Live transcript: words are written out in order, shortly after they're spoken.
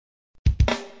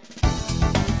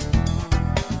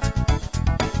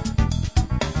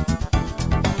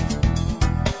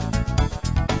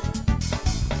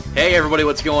Hey everybody,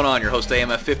 what's going on? Your host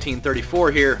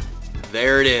AMF1534 here.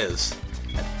 There it is.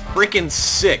 At frickin'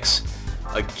 6.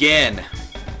 Again.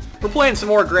 We're playing some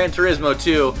more Gran Turismo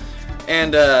 2,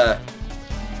 and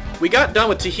we got done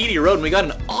with Tahiti Road, and we got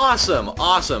an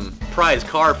awesome prize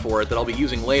car for it that I'll be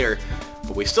using later,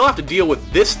 but we still have to deal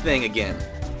with this thing again.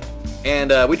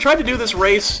 And we tried to do this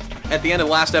race at the end of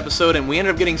the last episode, and we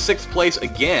ended up getting 6th place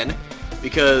again,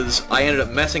 because I ended up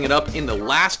messing it up in the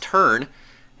last turn,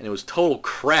 and it was total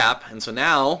crap. And so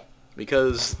now,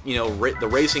 because, you know, the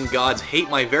racing gods hate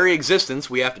my very existence,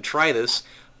 we have to try this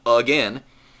again.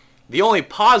 The only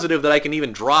positive that I can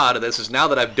even draw out of this is now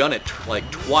that I've done it like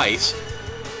twice,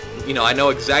 you know, I know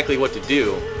exactly what to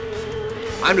do.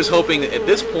 I'm just hoping that at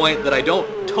this point that I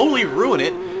don't totally ruin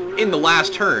it in the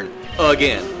last turn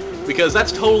again, because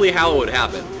that's totally how it would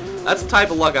happen. That's the type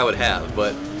of luck I would have.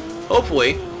 But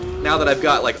hopefully, now that I've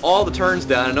got like all the turns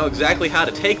down and know exactly how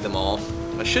to take them all,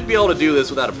 I should be able to do this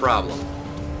without a problem.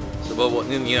 So, but,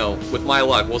 you know, with my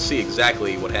luck, we'll see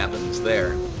exactly what happens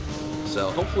there. So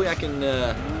hopefully I can,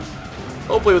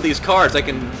 hopefully with these cars, I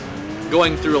can,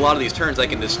 going through a lot of these turns, I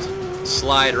can just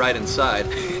slide right inside.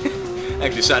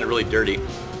 Actually sounded really dirty.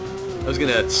 I was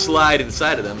gonna slide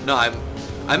inside of them. No,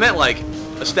 I meant like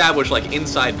establish like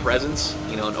inside presence,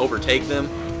 you know, and overtake them,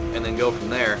 and then go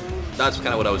from there. That's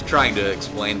kind of what I was trying to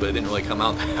explain, but it didn't really come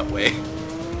out that way.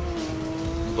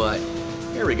 But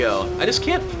here we go. I just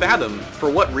can't fathom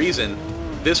for what reason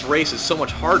this race is so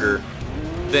much harder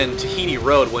than Tahiti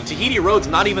Road, when Tahiti Road's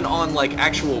not even on like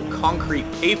actual concrete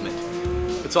pavement.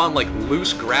 It's on like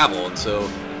loose gravel, and so,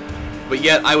 but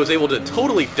yet I was able to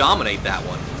totally dominate that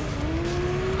one.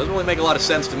 Doesn't really make a lot of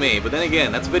sense to me, but then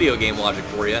again, that's video game logic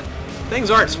for you.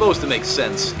 Things aren't supposed to make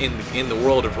sense in the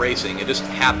world of racing. It just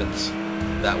happens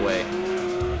that way.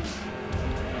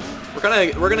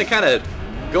 We're gonna kind of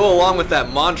go along with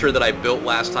that mantra that I built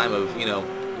last time of, you know,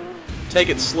 take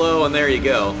it slow and there you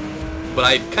go. But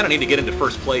I kind of need to get into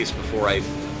first place before I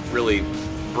really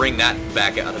bring that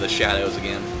back out of the shadows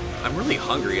again. I'm really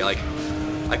hungry. Like,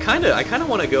 I kind of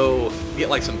want to go get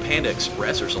like some Panda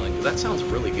Express or something, because that sounds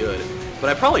really good. But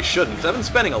I probably shouldn't, because I've been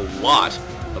spending a lot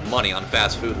of money on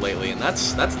fast food lately, and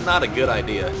that's not a good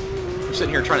idea. I'm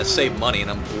sitting here trying to save money,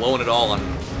 and I'm blowing it all on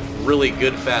really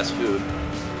good fast food.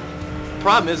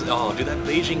 Problem is, oh dude, that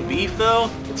Beijing beef though,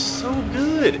 it's so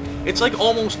good. It's like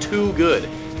almost too good.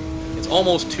 It's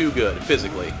almost too good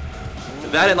physically.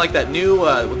 That and like that new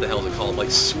what the hell is it called? Like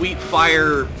sweet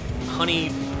fire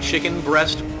honey chicken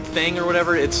breast thing or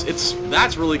whatever.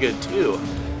 That's really good too.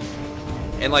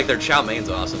 And like their chow mein's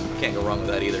awesome. Can't go wrong with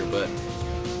that either. But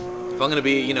if I'm gonna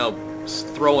be, you know,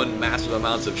 throwing massive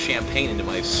amounts of champagne into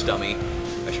my stomach,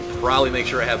 I should probably make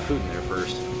sure I have food in there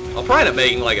first. I'll probably end up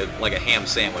making like a ham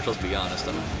sandwich. Let's be honest.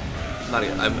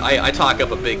 I talk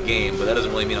up a big game, but that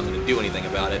doesn't really mean I'm going to do anything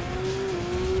about it.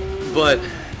 But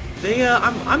they,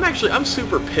 I'm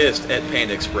super pissed at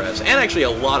Panda Express, and actually a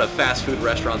lot of fast food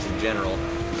restaurants in general,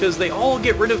 because they all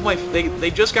get rid of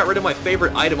they just got rid of my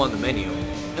favorite item on the menu,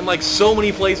 and like so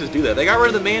many places do that. They got rid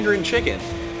of the Mandarin chicken,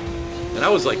 and I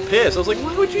was like pissed. I was like,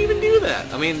 why would you even do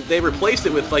that? I mean, they replaced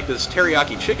it with like this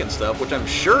teriyaki chicken stuff, which I'm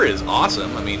sure is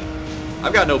awesome. I mean,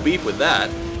 I've got no beef with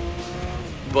that,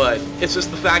 but it's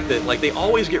just the fact that like they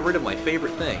always get rid of my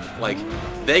favorite thing. Like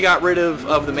they got rid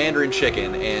of the Mandarin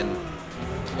chicken, and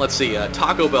let's see,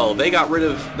 Taco Bell, they got rid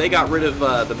of the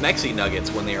Mexi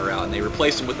nuggets when they were out, and they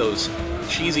replaced them with those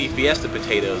cheesy Fiesta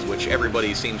potatoes, which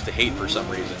everybody seems to hate for some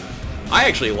reason. I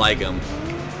actually like them.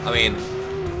 I mean,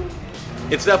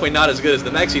 it's definitely not as good as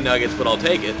the Mexi nuggets, but I'll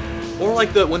take it. Or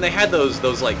like when they had those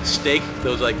like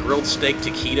grilled steak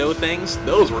taquito things,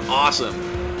 those were awesome,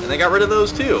 and they got rid of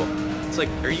those too. It's like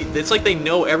it's like they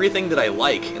know everything that I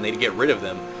like, and they get rid of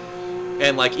them.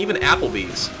 And like even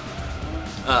Applebee's,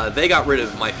 they got rid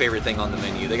of my favorite thing on the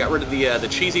menu. They got rid of the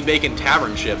cheesy bacon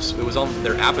tavern chips. It was on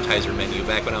their appetizer menu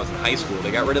back when I was in high school.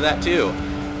 They got rid of that too.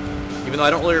 Even though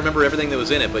I don't really remember everything that was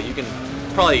in it, but you can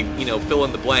probably, you know, fill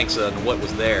in the blanks on what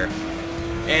was there.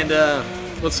 And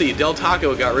let's see, Del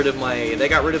Taco got rid of my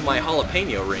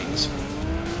jalapeno rings.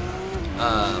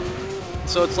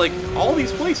 So it's like all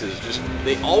these places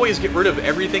they always get rid of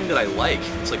everything that I like.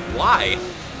 It's like, why?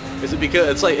 Is it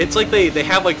because it's like they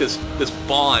have like this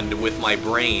bond with my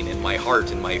brain and my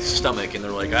heart and my stomach, and they're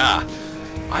like,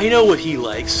 I know what he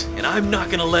likes, and I'm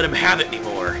not gonna let him have it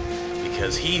anymore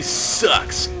because he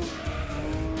sucks.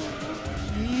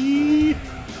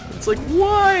 It's like,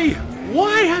 why?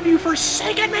 Why have you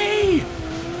forsaken me?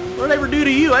 What did I ever do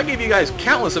to you? I gave you guys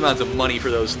countless amounts of money for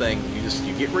those things.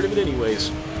 You get rid of it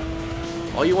anyways.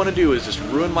 All you want to do is just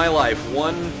ruin my life,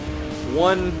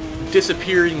 one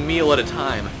disappearing meal at a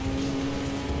time.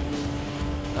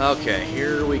 Okay,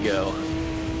 here we go.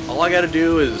 All I gotta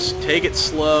do is take it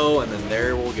slow, and then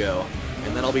there we'll go.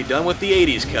 And then I'll be done with the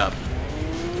 80s Cup.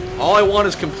 All I want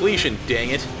is completion, dang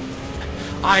it.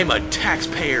 I'm a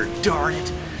taxpayer, darn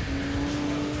it.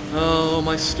 Oh,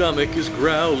 my stomach is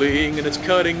growling, and it's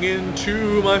cutting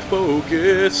into my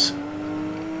focus.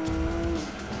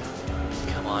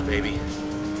 Come on, baby.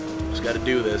 Just gotta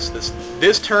do this.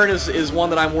 This turn is one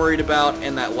that I'm worried about,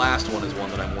 and that last one is one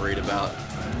that I'm worried about.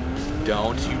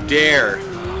 Don't you dare.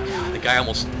 Oh, God, the guy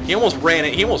he almost ran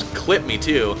it. He almost clipped me,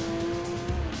 too.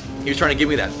 He was trying to give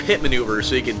me that pit maneuver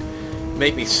so he could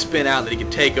make me spin out, and then he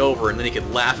could take over, and then he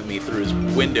could laugh at me through his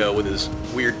window with his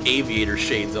weird aviator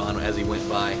shades on as he went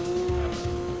by.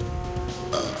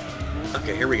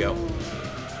 Okay, here we go.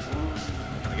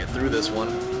 Gotta get through this one.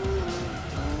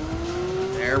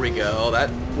 There we go. That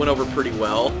went over pretty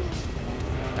well.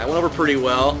 That went over pretty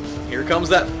well. Here comes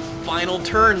that final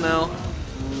turn, though.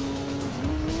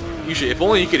 If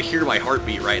only you could hear my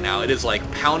heartbeat right now. It is like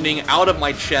pounding out of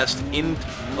my chest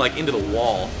into the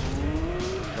wall.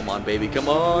 Come on, baby. Come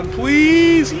on,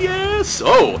 please. Yes.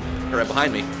 Oh, they're right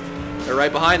behind me. They're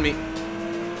right behind me.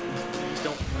 Please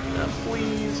don't.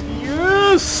 Please.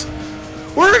 Yes.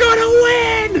 We're gonna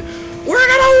win. We're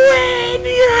gonna win.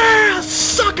 Yeah.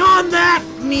 Suck on that,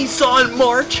 Nissan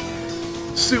March.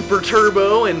 Super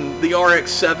Turbo and the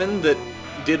RX-7 that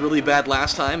did really bad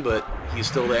last time, but he's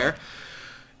still there.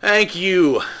 Thank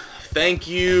you. Thank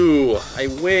you. I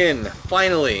win.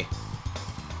 Finally.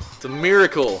 It's a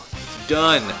miracle. It's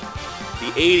done.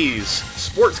 The 80s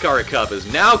Sports Car Cup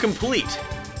is now complete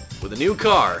with a new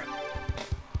car.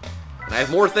 And I have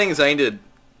more things I need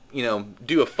to,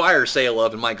 do a fire sale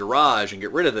of in my garage and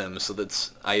get rid of them so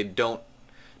that I don't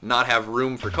not have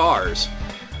room for cars.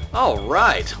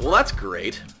 Alright. Well, that's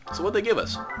great. So what'd they give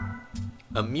us?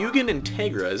 A Mugen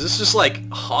Integra. Is this just like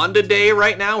Honda Day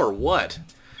right now or what?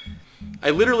 I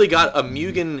literally got a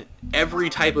Mugen every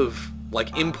type of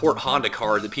import Honda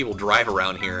car that people drive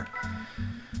around here.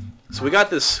 So we got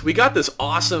this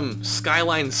awesome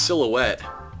Skyline silhouette,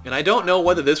 and I don't know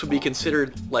whether this would be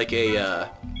considered like a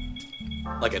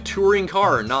touring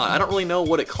car or not. I don't really know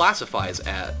what it classifies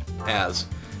as,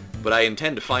 but I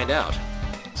intend to find out.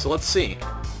 So let's see.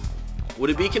 Would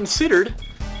it be considered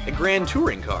a Grand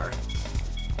Touring car?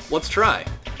 Let's try.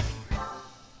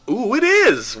 Ooh, it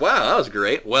is! Wow, that was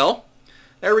great. Well,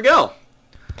 there we go.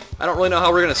 I don't really know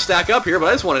how we're going to stack up here, but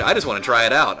I just want to try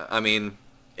it out. I mean,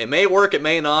 it may work, it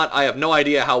may not. I have no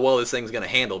idea how well this thing's going to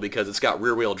handle because it's got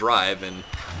rear-wheel drive, and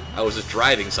I was just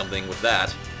driving something with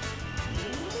that.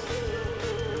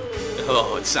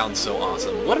 Oh, it sounds so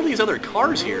awesome. What are these other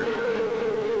cars here?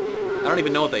 I don't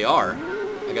even know what they are.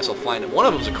 I guess I'll find it. One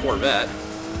of them's a Corvette.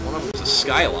 One of them's a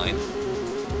Skyline.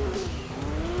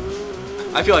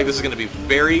 I feel like this is going to be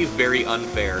very, very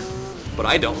unfair, but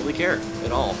I don't really care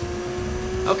at all.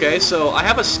 Okay, so I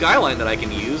have a Skyline that I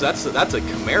can use. That's a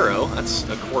Camaro. That's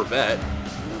a Corvette.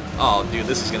 Oh, dude,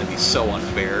 this is going to be so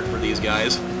unfair for these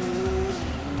guys.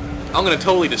 I'm going to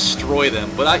totally destroy them,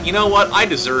 but you know what? I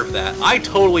deserve that. I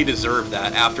totally deserve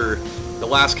that after the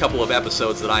last couple of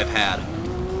episodes that I've had.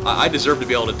 I deserve to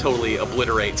be able to totally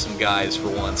obliterate some guys for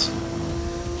once.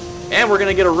 And we're going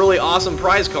to get a really awesome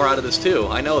prize car out of this, too.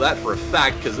 I know that for a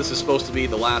fact, because this is supposed to be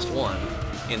the last one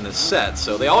in this set.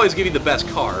 So they always give you the best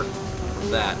car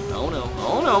from that. Oh, no.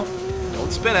 Oh, no.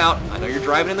 Don't spin out. I know you're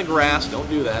driving in the grass. Don't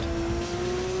do that.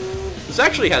 This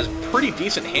actually has pretty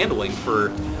decent handling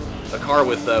for a car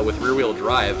with rear-wheel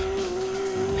drive.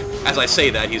 As I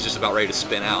say that, he's just about ready to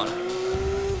spin out.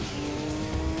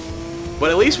 But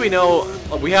at least we know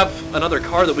we have another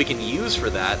car that we can use for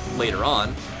that later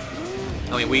on.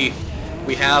 I mean,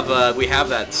 we have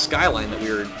that Skyline that we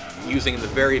were using in the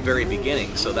very, very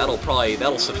beginning, so that'll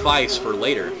suffice for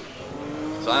later.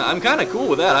 So I'm kind of cool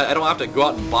with that. I don't have to go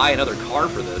out and buy another car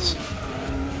for this.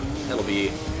 That'll be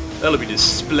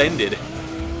just splendid.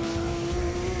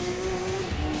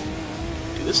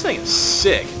 Dude, this thing is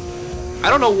sick.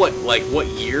 I don't know what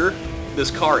year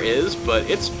this car is, but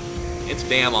it's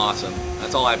damn awesome.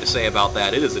 That's all I have to say about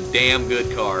that. It is a damn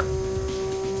good car.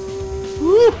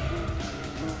 Woo!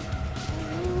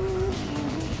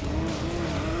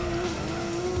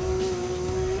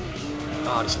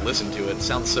 Oh, just listen to it. It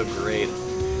sounds so great.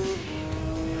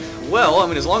 Well, I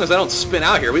mean, as long as I don't spin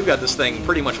out here, we've got this thing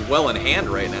pretty much well in hand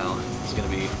right now. It's going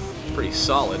to be pretty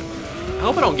solid. I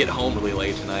hope I don't get home really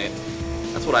late tonight.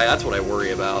 That's what I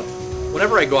worry about.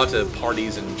 Whenever I go out to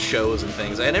parties and shows and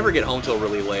things, I never get home till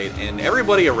really late, and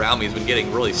everybody around me has been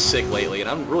getting really sick lately, and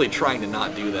I'm really trying to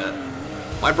not do that.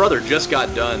 My brother just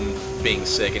got done being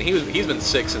sick, and he's been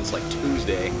sick since like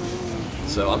Tuesday,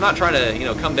 so I'm not trying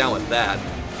to come down with that.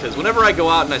 because whenever I go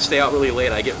out and I stay out really late,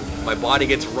 my body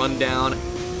gets run down,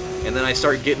 and then I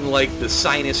start getting like the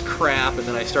sinus crap, and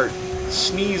then I start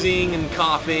sneezing and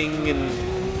coughing, and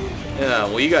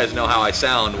well, you guys know how I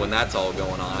sound when that's all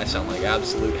going on. I sound like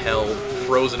absolute hell,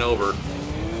 frozen over.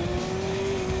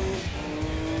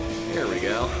 There we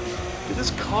go. Dude, this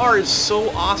car is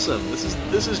so awesome.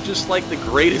 This is just like the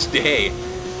greatest day.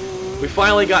 We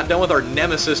finally got done with our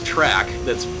nemesis track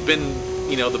that's been,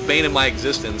 you know, the bane of my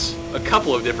existence a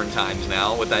couple of different times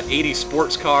now, with that 80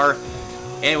 sports car,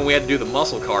 and when we had to do the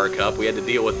muscle car cup, we had to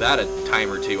deal with that a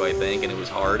time or two, I think, and it was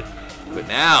hard. But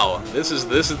now, this is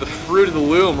the fruit of the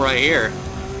loom right here.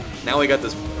 Now we got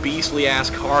this beastly ass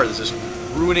car that's just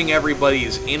ruining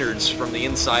everybody's innards from the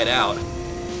inside out,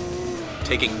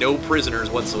 taking no prisoners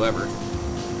whatsoever.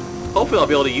 Hopefully I'll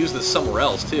be able to use this somewhere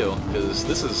else too, because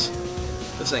this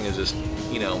thing is just,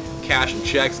 you know, cashing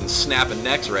checks and snapping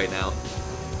necks right now.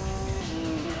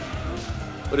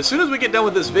 But as soon as we get done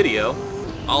with this video,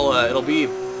 it'll be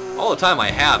all the time I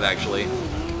have, actually.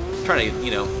 I'm trying to,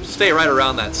 you know, stay right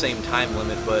around that same time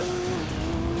limit, but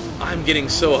I'm getting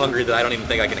so hungry that I don't even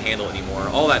think I can handle it anymore.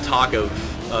 All that talk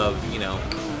of you know,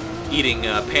 eating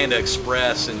Panda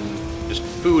Express and just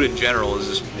food in general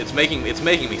is just, it's making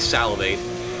me salivate.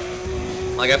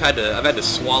 Like I've had to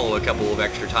swallow a couple of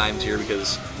extra times here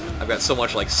because I've got so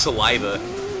much like saliva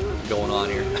going on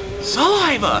here.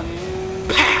 Saliva!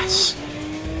 Pass!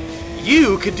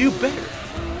 You could do better.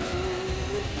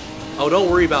 Oh, don't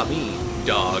worry about me,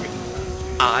 dog.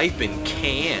 I've been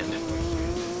canned.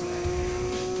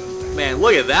 Man,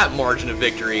 look at that margin of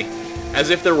victory. As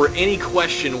if there were any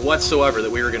question whatsoever that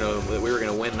we were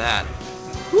gonna win that.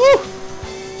 Woo!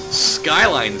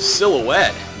 Skyline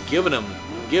silhouette, giving them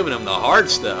the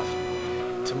hard stuff.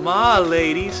 Tomorrow,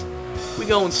 ladies, we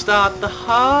gonna start the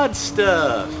hard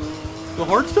stuff. The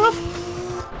hard stuff?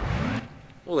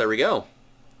 Well, there we go.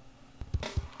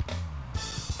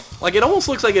 Like, it almost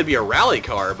looks like it'd be a rally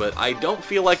car, but I don't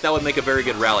feel like that would make a very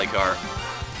good rally car.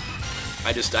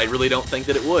 I really don't think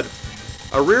that it would.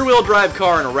 A rear-wheel drive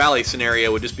car in a rally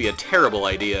scenario would just be a terrible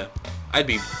idea. It'd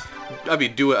be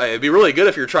really good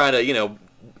if you're trying to, you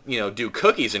know, do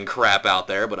cookies and crap out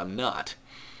there, but I'm not.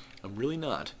 I'm really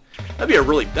not.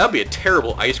 That'd be a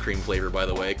terrible ice cream flavor, by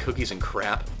the way. Cookies and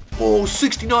crap. Oh,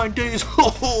 69 days.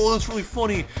 Oh, that's really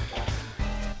funny.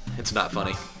 It's not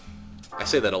funny. I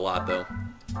say that a lot, though.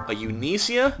 A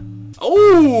Unicia?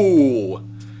 Oh!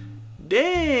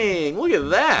 Dang, look at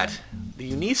that. The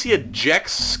Unicia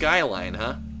Jex Skyline,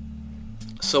 huh?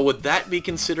 So would that be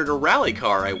considered a rally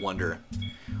car, I wonder?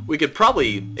 It could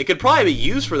probably be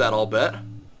used for that, I'll bet.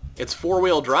 It's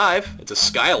four-wheel drive. It's a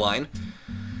Skyline.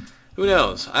 Who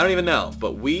knows? I don't even know,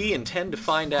 but we intend to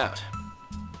find out.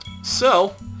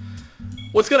 So,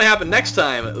 what's going to happen next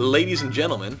time, ladies and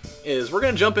gentlemen, is we're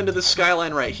going to jump into this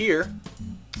Skyline right here,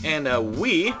 and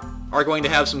we are going to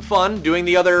have some fun doing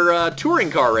the other touring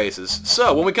car races.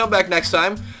 So, when we come back next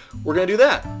time, we're going to do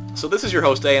that. So this is your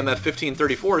host,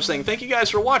 AMF1534, saying thank you guys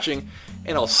for watching,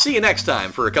 and I'll see you next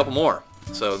time for a couple more.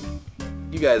 So,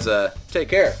 you guys take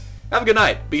care. Have a good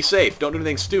night. Be safe. Don't do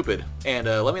anything stupid. And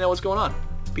let me know what's going on.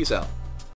 Peace out.